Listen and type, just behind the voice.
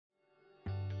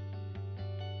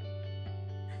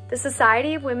The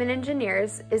Society of Women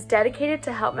Engineers is dedicated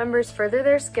to help members further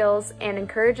their skills and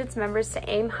encourage its members to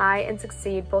aim high and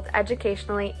succeed both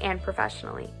educationally and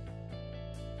professionally.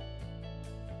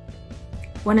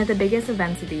 One of the biggest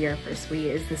events of the year for SWE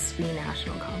is the SWE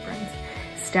National Conference.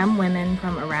 STEM women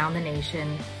from around the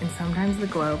nation and sometimes the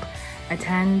globe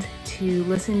attend to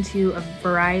listen to a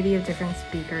variety of different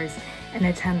speakers and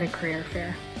attend the career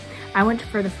fair. I went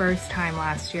for the first time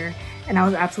last year and I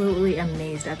was absolutely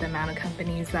amazed at the amount of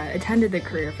companies that attended the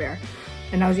career fair.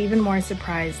 And I was even more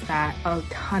surprised that a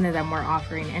ton of them were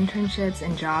offering internships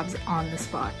and jobs on the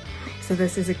spot. So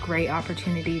this is a great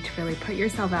opportunity to really put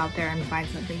yourself out there and find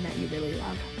something that you really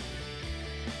love.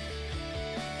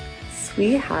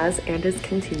 SWE has and is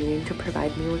continuing to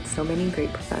provide me with so many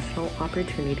great professional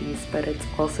opportunities, but it's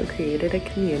also created a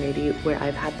community where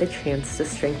I've had the chance to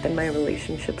strengthen my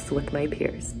relationships with my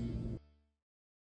peers.